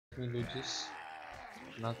Let me do this.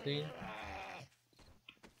 Nothing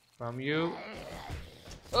from you.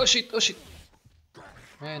 Oh shit, oh shit.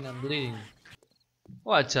 Man, I'm bleeding.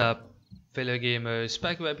 What's up, fellow gamers?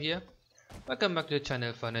 Spikyweb here. Welcome back to the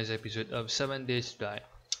channel for another episode of 7 Days to Die.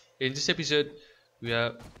 In this episode, we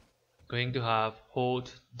are going to have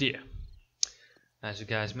Horde. As you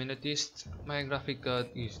guys may noticed, my graphic card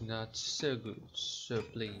is not so good, so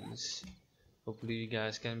please, hopefully you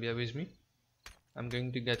guys can bear with me. I'm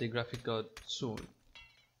going to get a graphic card soon.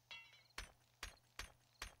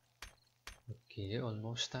 Okay,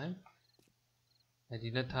 almost time. I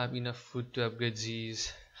did not have enough food to upgrade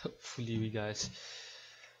these. Hopefully you guys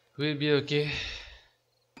will be okay.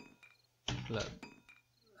 Blood.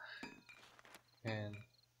 And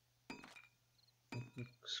let me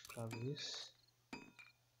scrub this.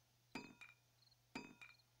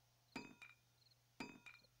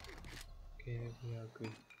 Okay, we are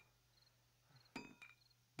good.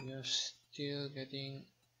 We are still getting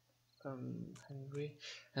hungry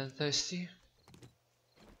and thirsty.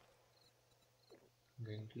 I'm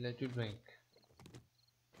going to let you drink.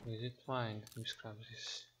 Is it fine? Let me scrub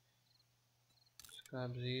this.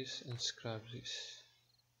 Scrub this and scrub this.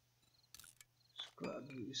 Scrub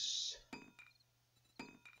this.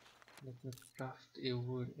 Let me craft a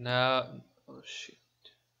wood. Now, oh shit.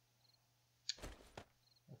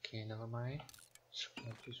 Okay, never mind.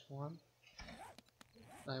 Scrub this one.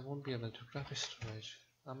 I won't be able to craft a storage.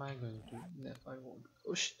 Am I going to? No, I won't.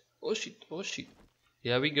 Oh shit! Oh shit! Oh shit!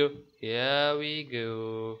 Here we go. Here we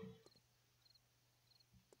go.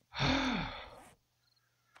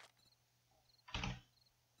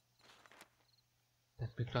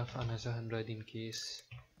 Let me craft another 100 in case.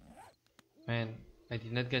 Man, I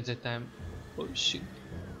did not get the time. Oh shit.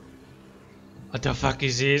 What the fuck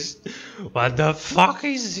is this? What the fuck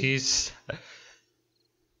is this?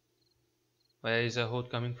 Where is the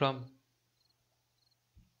horde coming from?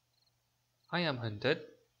 I am hunted.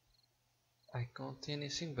 I can't see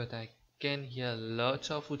anything, but I can hear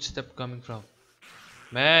lots of footsteps coming from.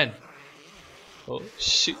 Man! Oh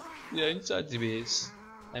shit! They're inside the base.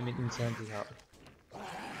 I mean inside the house.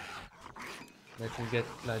 Let me get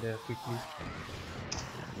ladder quickly.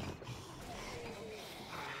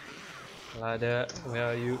 Ladder, where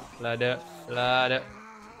are you? Ladder, ladder.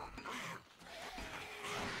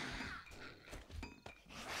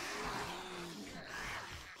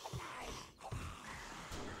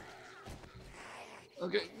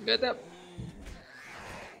 Okay, get up.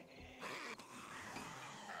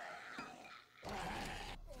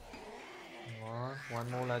 One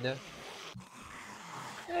more ladder.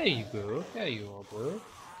 There you go. There you are, bro.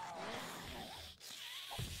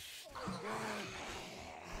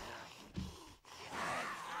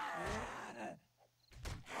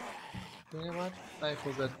 You know what? I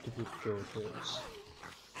forgot to put turtles.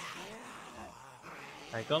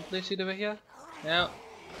 I can't place it over here. Now.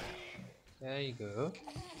 There you go.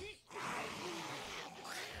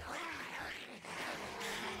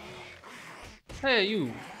 Hey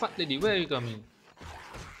you, fat lady, where are you coming?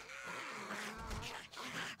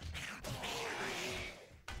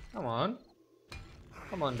 Come on.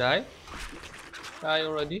 Come on, die. Die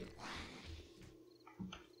already.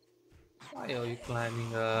 Why are you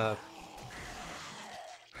climbing up?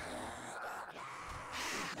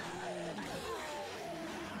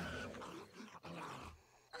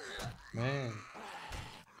 Man.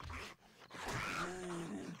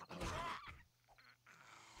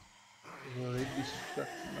 You're already distracted,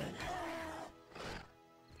 man.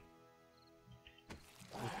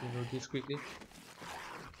 Let me do this quickly.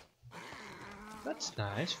 That's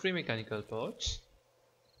nice, free mechanical parts.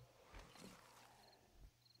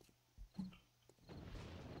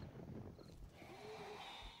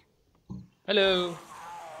 Hello,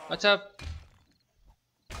 what's up?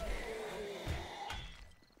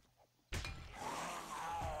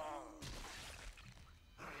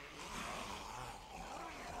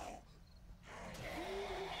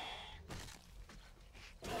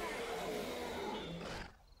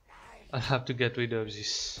 I'll have to get rid of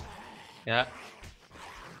this. Yeah.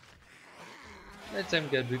 Let them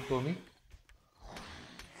get rid for me.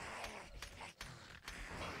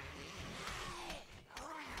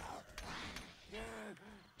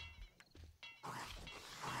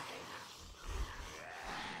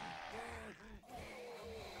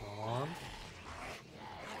 Come on.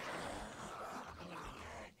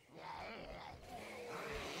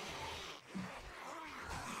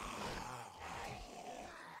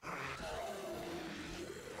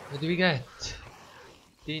 What do we get?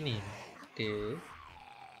 Tini. Okay.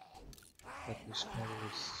 Let me smell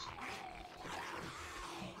this.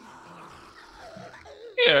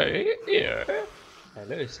 Here.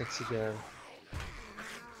 Hello, sexy girl.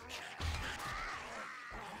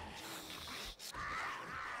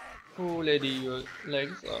 Oh, lady, your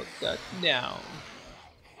legs are cut down.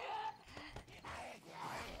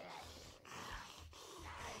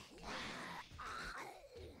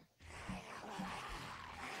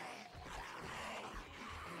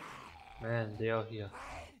 Man, they are here.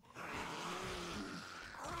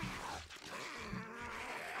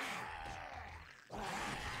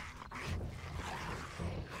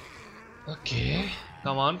 Okay,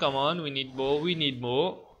 come on, we need more, we need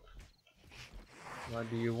more. What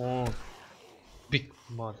do you want? Big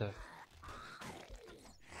mother.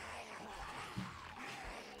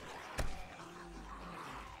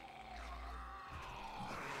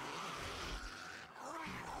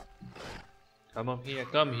 Come on here,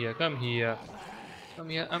 come here, come here. Come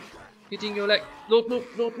here, I'm hitting your leg. Don't move,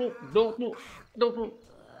 don't move, don't move, don't move.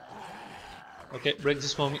 Okay, break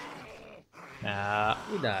this for me. Ah,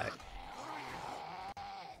 we died.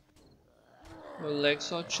 My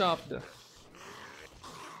legs are chopped.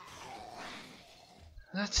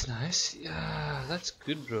 That's nice. Yeah, that's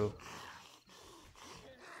good, bro.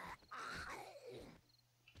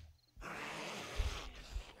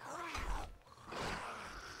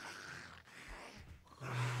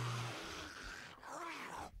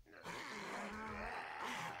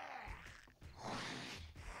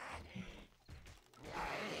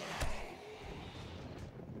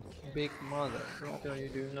 Big mother, what are you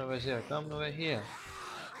doing over here? Come over here.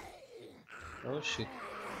 Oh shit.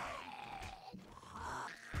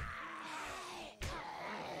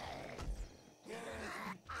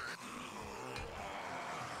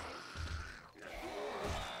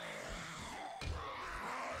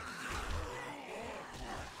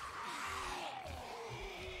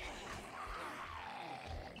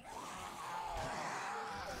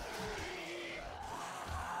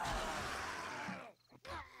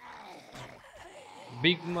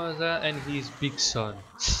 Big mother and his big son.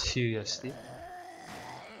 Seriously?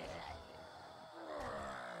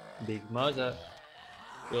 Big mother,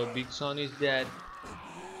 your big son is dead.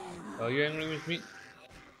 Are you angry with me?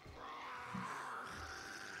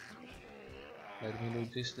 Let me do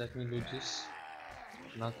this, let me do this.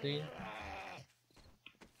 Nothing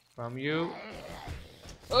from you.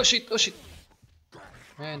 Oh shit, oh shit.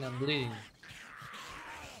 Man, I'm bleeding.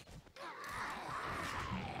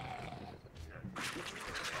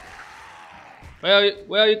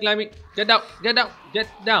 Where are you climbing? Get down, get down, get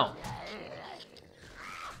down.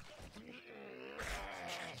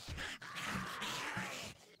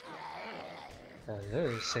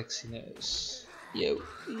 Hello, sexiness. Yo,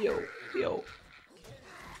 yo, yo.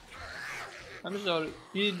 I'm sorry,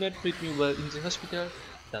 you did not treat me well in the hospital.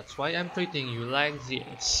 That's why I'm treating you like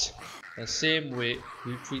this. The same way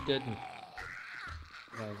you treated me.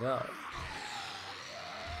 My god.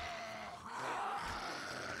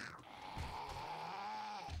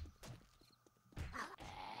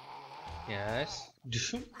 Yes.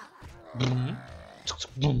 Boom.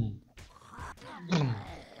 Boom. Boom.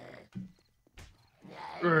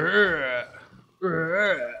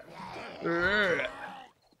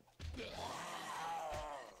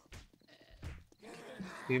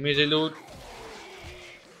 Give me the loot.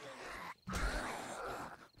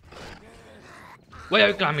 Where are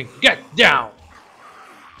you coming? Get down!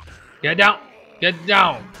 Get down! Get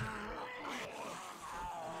down!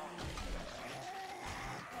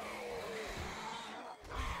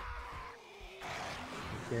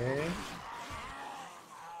 Okay.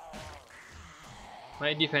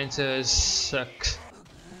 My defenses suck.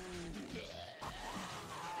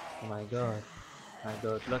 Oh my god. I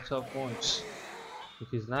got lots of points.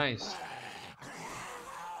 It is nice.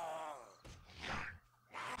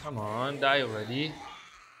 Come on, die already.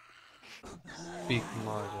 Big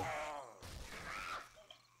mother.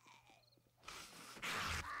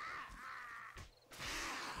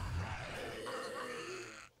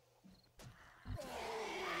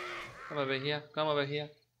 Come over here, come over here.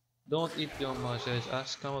 Don't eat your mother's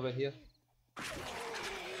ass, come over here.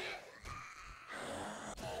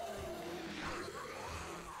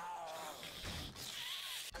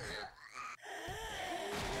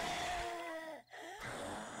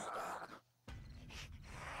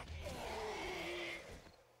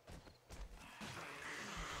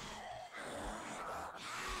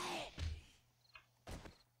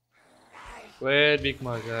 Where, big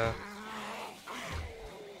mother?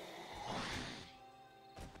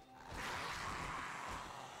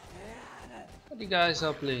 What you guys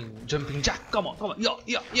are playing? Jumping jack, come on, yeah,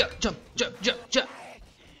 yeah, yeah, jump, jump, jump, jump.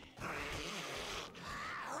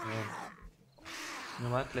 Man. You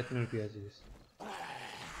know what, let me repair this.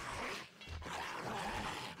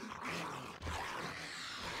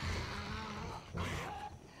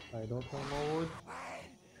 I don't know more wood.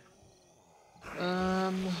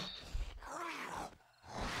 Um,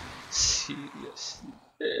 seriously.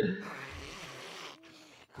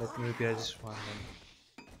 Let me repair this one then.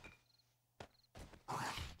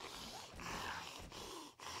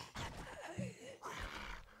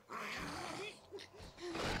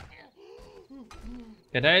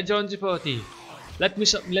 Can I join the party? Let me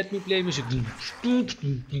play music.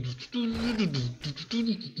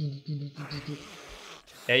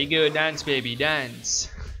 There you go, dance baby, dance.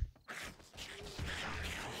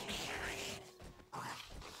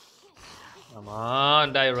 Come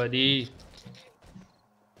on, die already.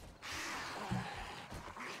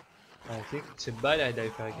 I think it's a bad idea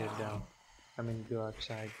if I get down. I mean, go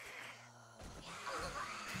outside.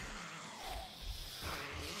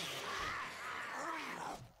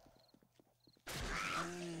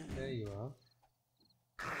 There you are.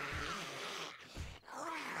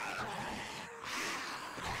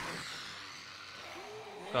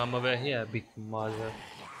 Come over here, big mother.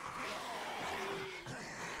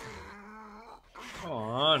 Come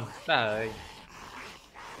on, die.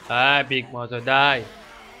 Die, big mother, die.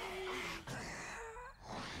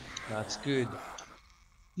 That's good.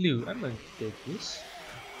 Blue, I'm going to take this.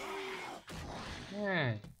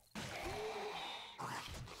 Yeah.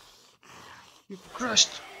 You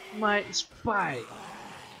crushed my spy.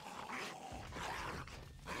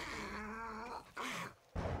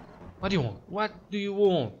 What do you want? What do you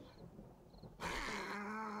want?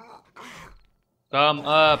 Come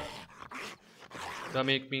up. Don't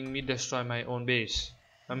make me destroy my own base.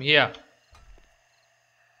 I'm here.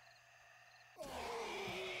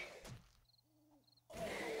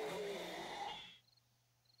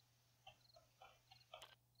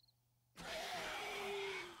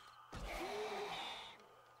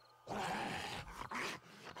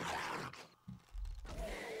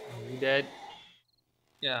 Are you dead?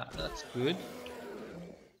 Yeah, that's good.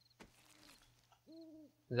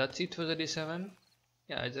 That's it for the D7.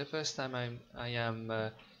 Yeah, it's the first time I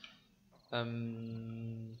am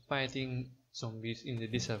fighting zombies in the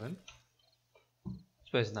D7.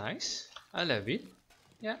 It was nice. I love it.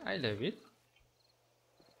 Yeah, I love it.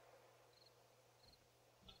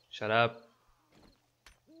 Shut up.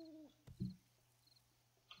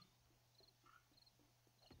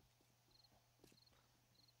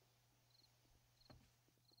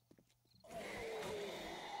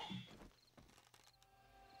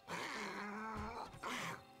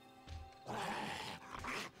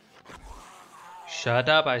 Shut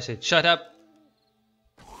up, I said. Shut up.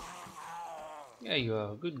 Yeah, you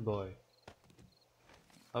are a good boy.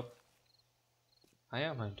 Up. I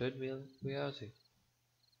am hunted. Where is it?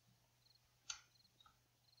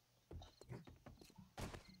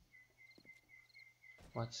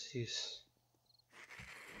 What's this?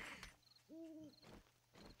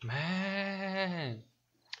 Man!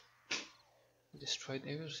 Destroyed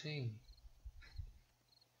everything.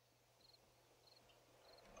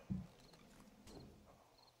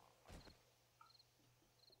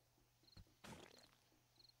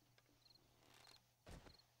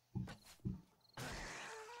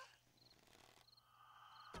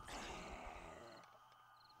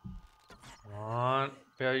 Come on.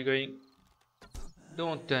 Where are you going?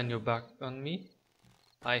 Don't turn your back on me.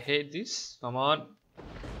 I hate this. Come on.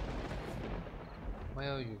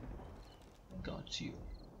 Where are you? Got you.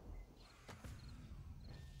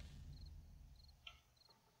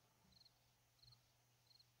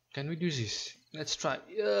 Can we do this? Let's try.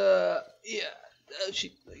 Yeah. Oh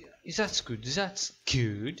shit. Is that good? That's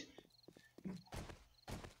good.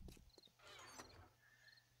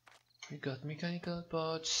 We got mechanical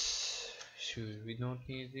parts. Sure, we don't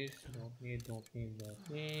need this. Don't need.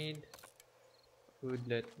 Good,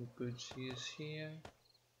 let me put this here.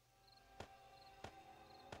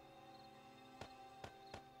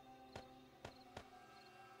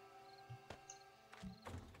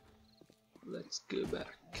 Let's go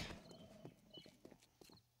back.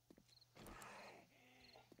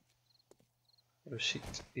 Oh shit,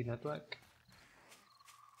 did not work.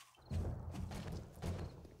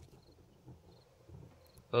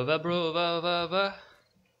 Over bro, over.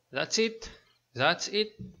 That's it.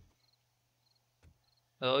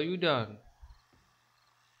 Are you done?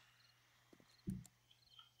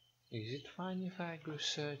 Is it fine if I go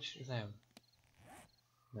search them?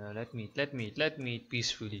 No, let me eat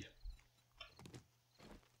peacefully.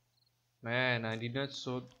 Man, I did not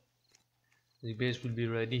thought the base will be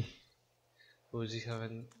ready for the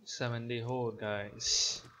 7-day horde,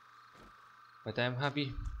 guys. But I'm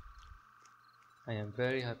happy. I am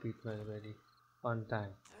very happy it was ready on time.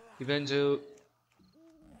 Even though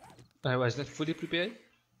I was not fully prepared,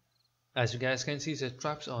 As you guys can see, the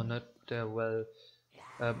traps are not well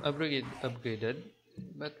upgraded,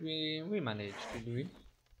 but we managed to do it.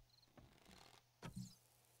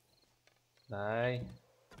 Die.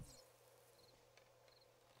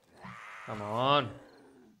 Come on.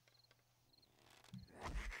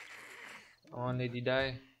 Come on, lady,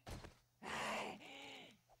 die.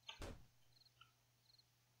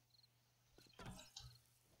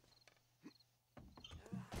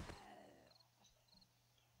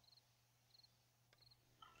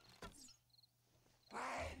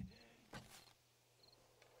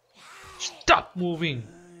 Stop moving!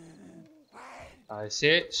 I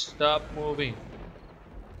said stop moving.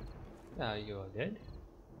 Now you're dead.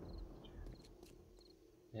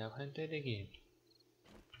 We have hunted again.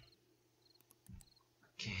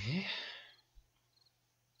 Okay.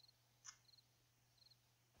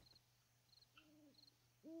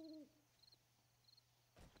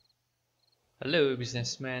 Hello,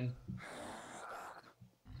 businessman.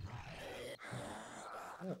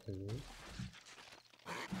 Oh, hello.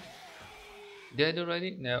 Dead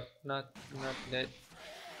already? No, not dead.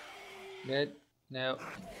 Dead? No.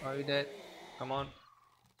 Are you dead? Come on.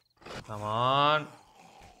 Come on.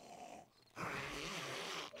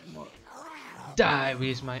 Come on. Die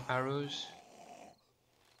with my arrows.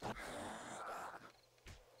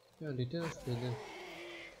 You're little fella.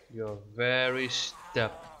 You're very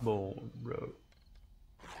stubborn, bro.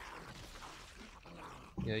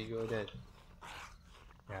 Yeah, you're dead.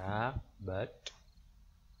 Yeah, but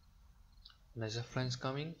there's a friend's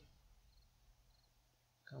coming.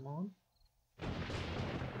 Come on.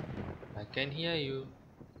 I can hear you.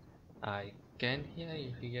 I can hear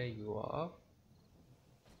you. Here you are.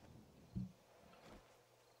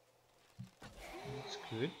 That's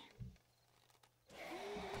good.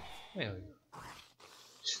 Where are you?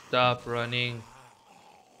 Stop running.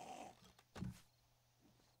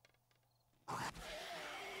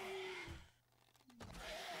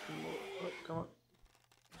 Come on.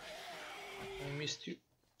 I missed you.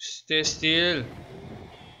 Stay still.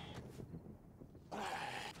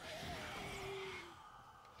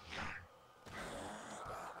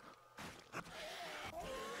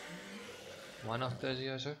 One after the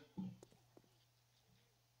other.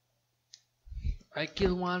 I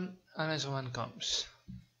kill one, another one comes.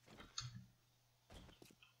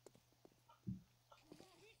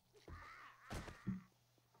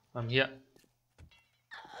 I'm here.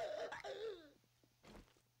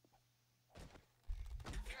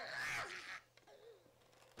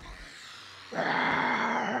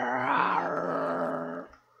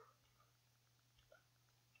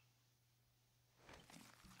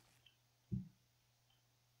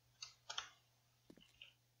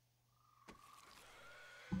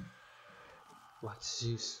 What's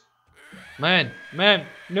this? Man,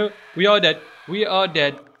 no, we are dead. We are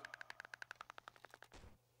dead.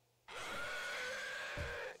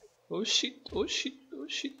 Oh shit, oh shit, oh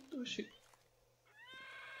shit, oh shit.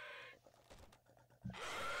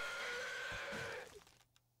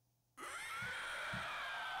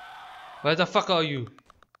 Where the fuck are you?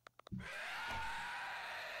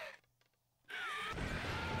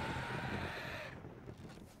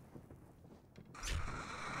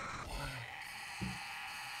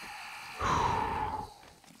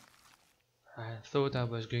 I thought I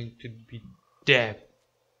was going to be dead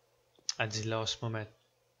at the last moment.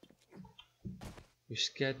 You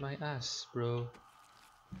scared my ass, bro.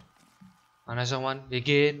 Another one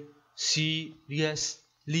again.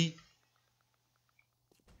 Seriously?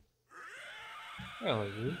 Where are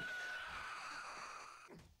you?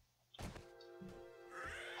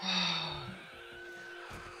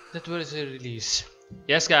 That was a release.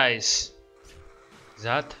 Yes, guys.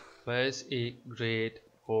 That was a great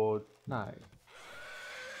Horde night.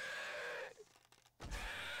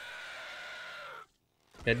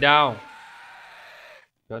 Get down.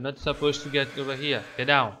 You're not supposed to get over here. Get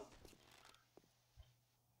down.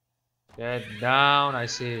 Get down, I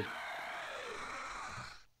said.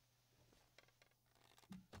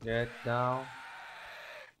 Get down.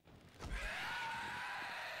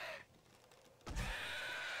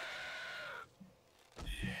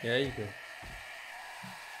 There you go.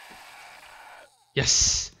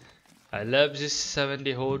 Yes! I love this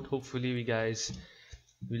 7-day Horde. Hopefully we guys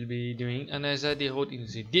will be doing another day Horde in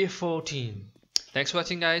the day 14. Thanks for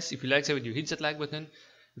watching, guys. If you like the video, hit that like button.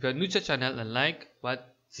 If you are new to the channel and like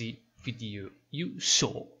what the video you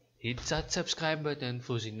saw, hit that subscribe button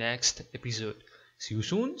for the next episode. See you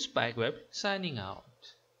soon. Spikyweb signing out.